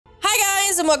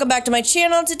guys, and welcome back to my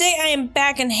channel. Today I am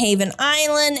back in Haven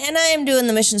Island and I am doing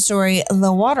the mission story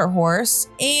The Water Horse,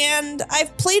 and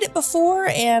I've played it before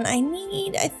and I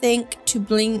need, I think, to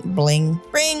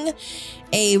bring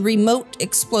a remote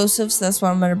explosive, so that's what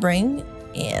I'm going to bring,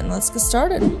 and let's get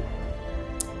started.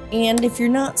 And if you're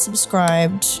not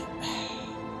subscribed,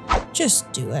 just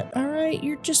do it, alright?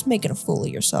 You're just making a fool of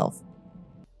yourself.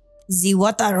 The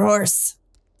Water Horse.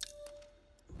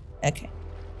 Okay.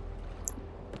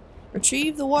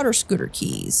 Retrieve the water scooter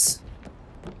keys.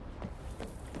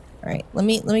 Alright, let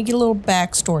me get a little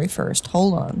backstory first.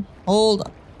 Hold on.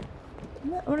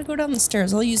 I'm gonna go down the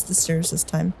stairs. I'll use the stairs this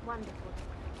time. Wonderful.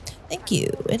 Thank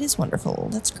you. It is wonderful.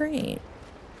 That's great.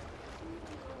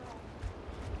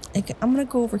 Okay, I'm gonna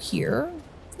go over here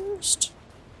first.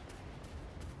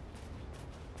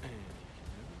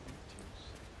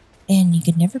 And you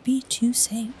can never be too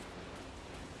safe.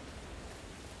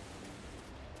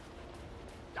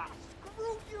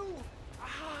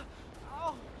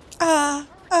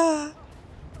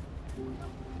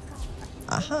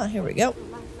 Here we go.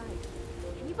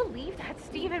 Can you believe that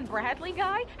Stephen Bradley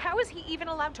guy? How is he even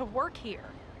allowed to work here?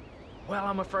 Well,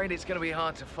 I'm afraid it's going to be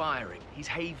hard to fire him. He's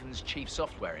Haven's chief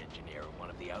software engineer and one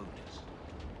of the owners.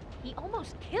 He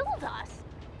almost killed us.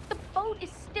 The boat is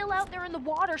still out there in the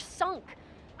water, sunk.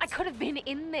 I could have been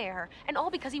in there, and all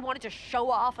because he wanted to show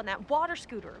off on that water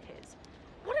scooter of his.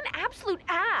 What an absolute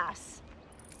ass.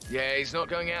 Yeah, he's not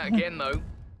going out again, though.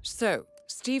 So,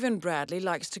 Stephen Bradley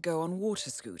likes to go on water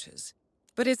scooters,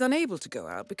 but is unable to go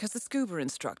out because the scuba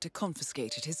instructor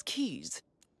confiscated his keys.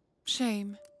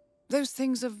 Shame. Those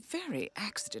things are very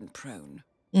accident-prone.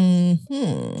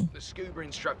 Mm-hmm. The scuba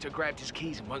instructor grabbed his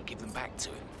keys and won't give them back to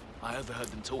him. I overheard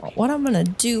them talking. What I'm gonna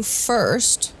do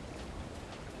first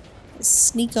is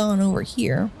sneak on over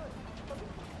here.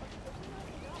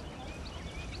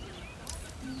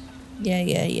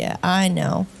 Yeah, I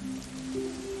know.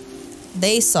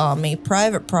 They saw me.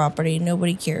 Private property.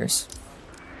 Nobody cares.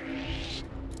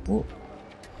 Ooh.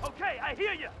 Okay, I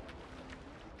hear you.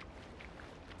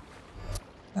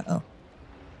 Uh-oh.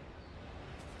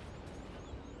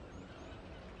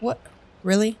 What?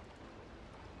 Really?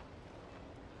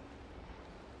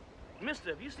 Mister,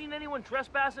 have you seen anyone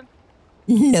trespassing?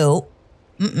 No.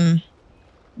 Mm-mm.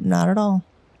 Not at all.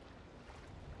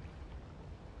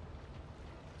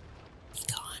 Be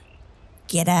gone.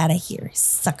 Get out of here,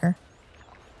 sucker.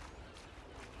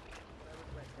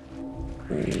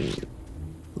 Ooh.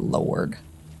 Lord.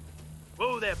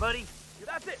 Whoa there, buddy.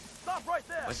 That's it. Stop right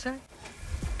there. What's that?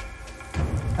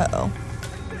 Uh-oh.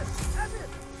 That's it.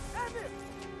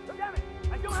 Look at it.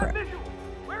 I don't have visual.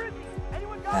 Where is he?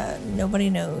 Anyone got it? Nobody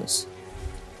knows.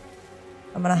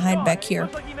 I'm gonna hide back here.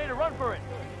 Looks like he made a run for it.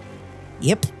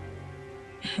 Yep.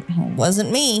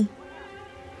 Wasn't me.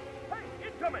 Hey,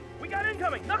 incoming. We got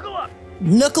incoming. Knuckle up.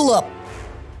 Knuckle up.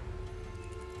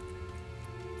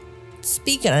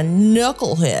 Speaking of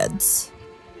knuckleheads.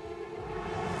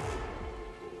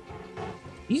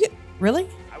 You get, really?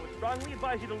 I would strongly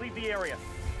advise you to leave the area.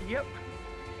 Yep.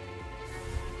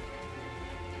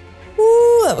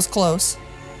 Ooh, that was close.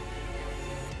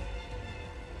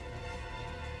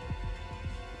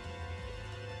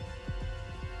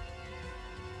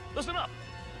 Listen up.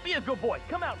 Be a good boy.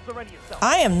 Come out and surrender yourself.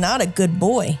 I am not a good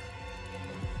boy.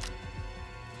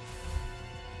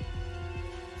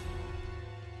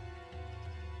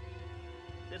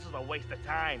 This is a waste of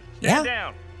time. Yeah. Stand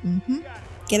down. Mm-hmm.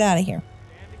 Get out of here.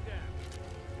 Standing down.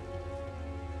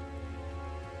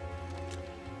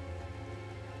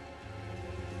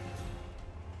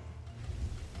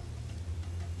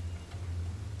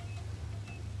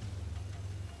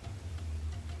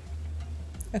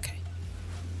 Okay.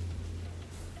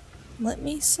 Let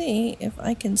me see if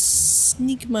I can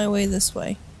sneak my way this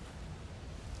way.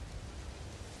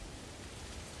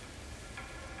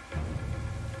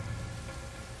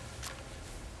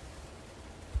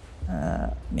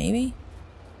 Maybe?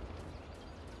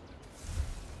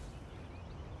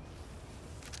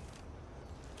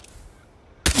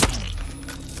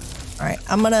 Alright,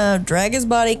 I'm gonna drag his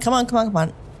body. Come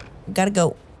on. Gotta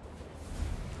go.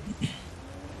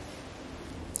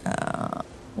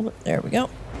 There we go.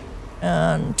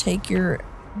 And take your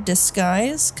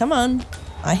disguise. Come on.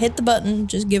 I hit the button.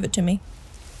 Just give it to me.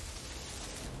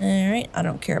 Alright, I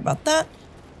don't care about that.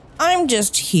 I'm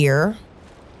just here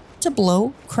to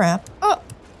blow crap up.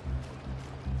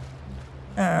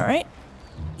 Alright.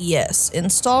 Yes.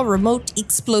 Install remote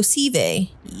explosive.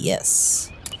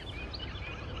 Yes.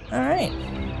 Alright.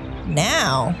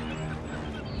 Now.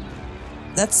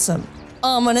 That's some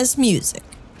ominous music.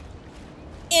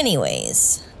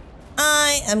 Anyways.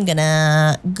 I am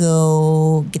gonna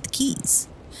go get the keys.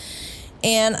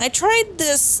 And I tried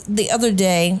this the other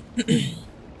day.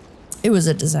 It was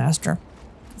a disaster.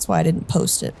 That's why I didn't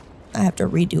post it. I have to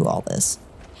redo all this.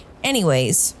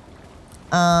 Anyways,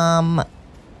 but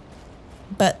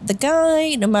the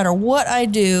guy, no matter what I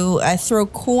do, I throw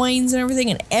coins and everything,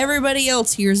 and everybody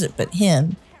else hears it but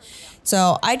him.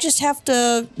 So I just have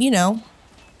to, you know,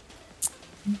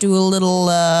 do a little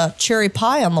cherry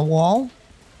pie on the wall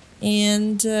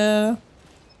and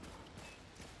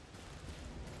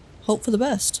hope for the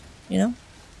best, you know?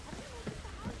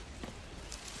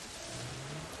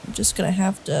 I'm just gonna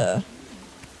have to...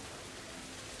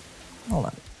 Hold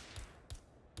on.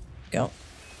 Go.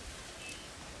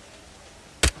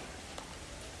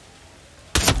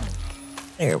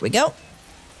 There we go.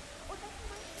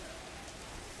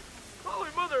 Holy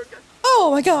mother! Oh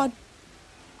my god!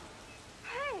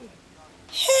 Hey!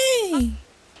 Hey!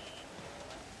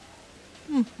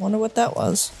 Wonder what that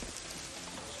was.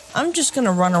 I'm just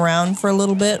gonna run around for a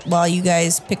little bit while you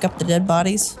guys pick up the dead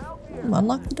bodies.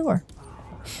 Unlock the door.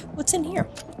 What's in here?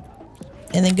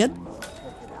 Anything good?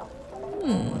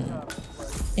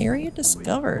 Area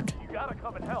discovered. You gotta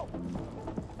come and help.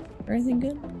 Anything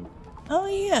good? Oh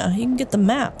yeah, you can get the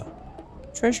map.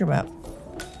 Treasure map.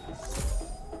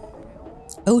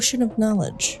 Ocean of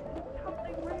knowledge.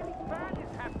 Something really bad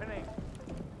is happening.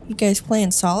 You guys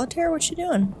playing solitaire? What you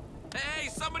doing? Hey,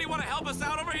 somebody want to help us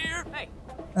out over here? Hey,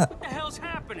 What the hell's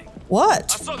happening? I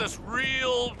What? saw this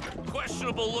real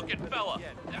questionable looking fella.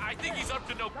 I think he's up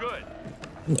to no good.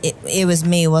 It was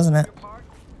me, wasn't it?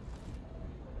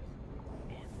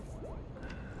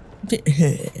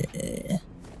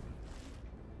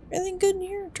 Anything good in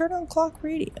here? Turn on clock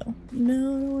radio. No, I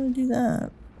don't want to do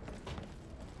that.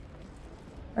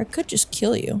 Or I could just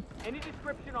kill you. Any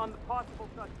description on the possible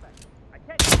suspect? I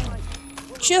can't see my...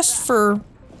 Just for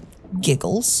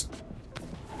giggles.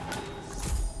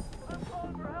 I'm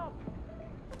calling for help.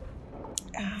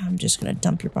 I'm just gonna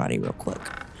dump your body real quick.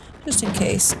 Just in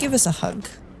case. Give us a hug.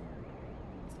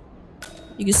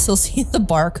 You can still see the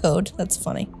barcode. That's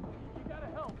funny. You gotta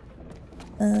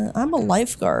help. I'm a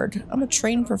lifeguard. I'm a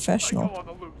trained professional. Go on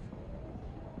the loose.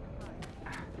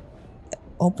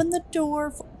 Open the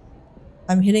door.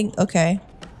 I'm hitting. Okay.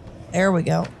 There we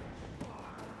go.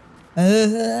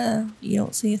 You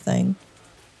don't see a thing.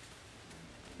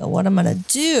 So what I'm gonna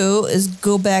do is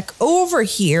go back over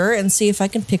here and see if I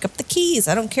can pick up the keys.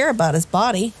 I don't care about his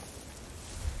body.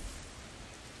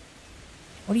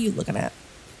 What are you looking at?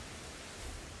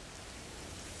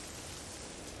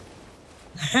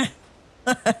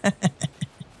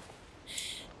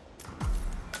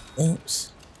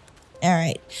 Oops. All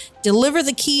right. Deliver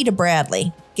the key to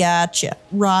Bradley. Gotcha.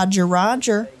 Roger,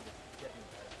 roger.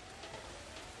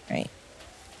 Right.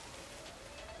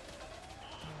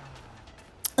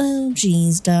 Oh,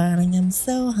 geez, darling, I'm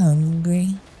so hungry.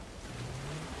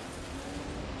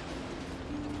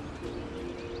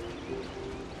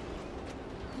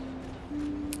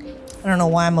 I don't know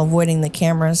why I'm avoiding the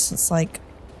cameras. It's like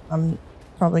I'm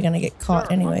probably gonna get caught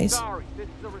Sir, anyways. I'm sorry. This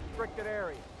is a restricted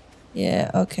area. Yeah,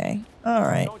 okay. All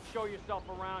right. Don't show yourself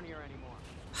around here anymore.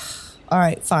 All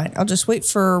right, fine. I'll just wait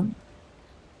for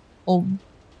old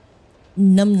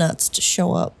numbnuts to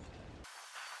show up.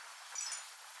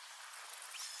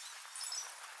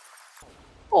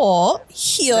 Oh,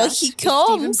 here That he is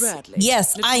comes. Stephen Bradley,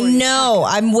 Yes, I notorious know.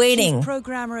 hacker, I'm waiting. chief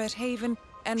programmer at Haven,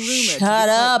 and rumored to be Shut quite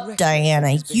up, reckless Diana.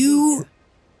 in his You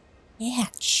behavior.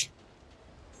 bitch.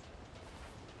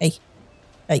 Hey.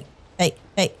 Hey. Hey.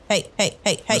 Hey. Hey. Hey.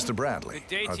 Hey. Hey. Mr. Bradley, Good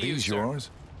day are to you, these sir. yours?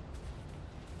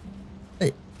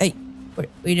 Hey. Hey. What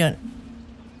are you doing?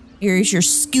 Here's your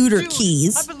scooter Dude,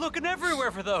 keys. I've been looking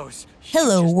everywhere for those.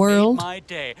 Hello, You just world. Made my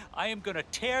day. I am gonna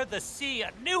tear the sea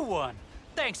a new one.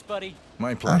 Thanks, buddy.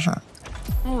 My pleasure.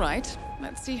 All right,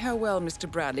 let's see how well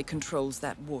Mr. Bradley controls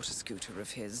that water scooter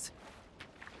of his.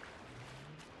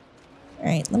 All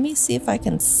right, let me see if I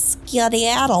can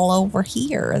skedaddle over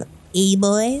here,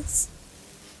 boys.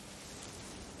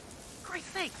 Great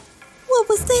thanks. What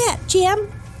was that,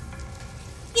 Jim?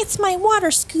 It's my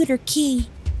water scooter key.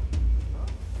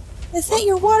 Is that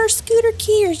your water scooter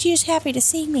key, or are you just happy to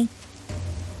see me?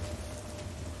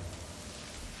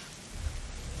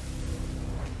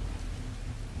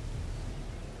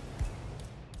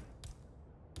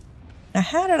 Now,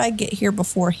 how did I get here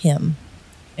before him?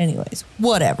 Anyways,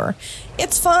 whatever.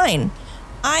 It's fine.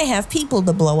 I have people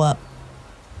to blow up.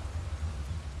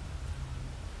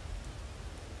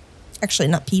 Actually,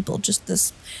 not people, just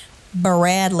this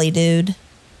Bradley dude.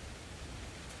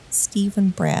 Stephen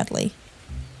Bradley.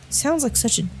 He sounds like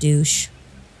such a douche.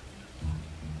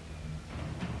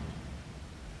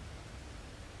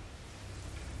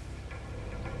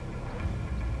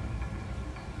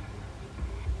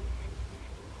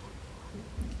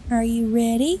 Are you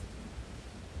ready?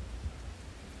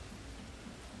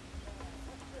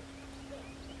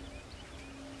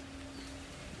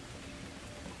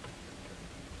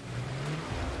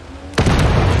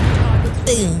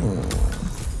 Boom.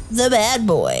 The bad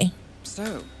boy.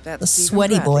 So that's The Stephen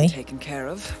sweaty Bradley boy. taken care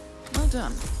of. Well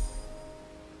done.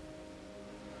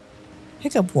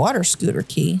 Pick up water scooter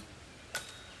key.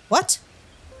 What?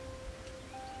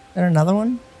 Is there another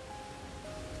one?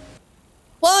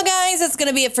 Well, guys, that's going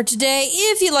to be it for today.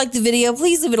 If you liked the video,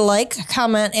 please leave it a like,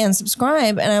 comment, and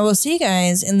subscribe. And I will see you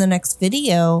guys in the next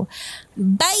video.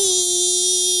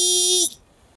 Bye!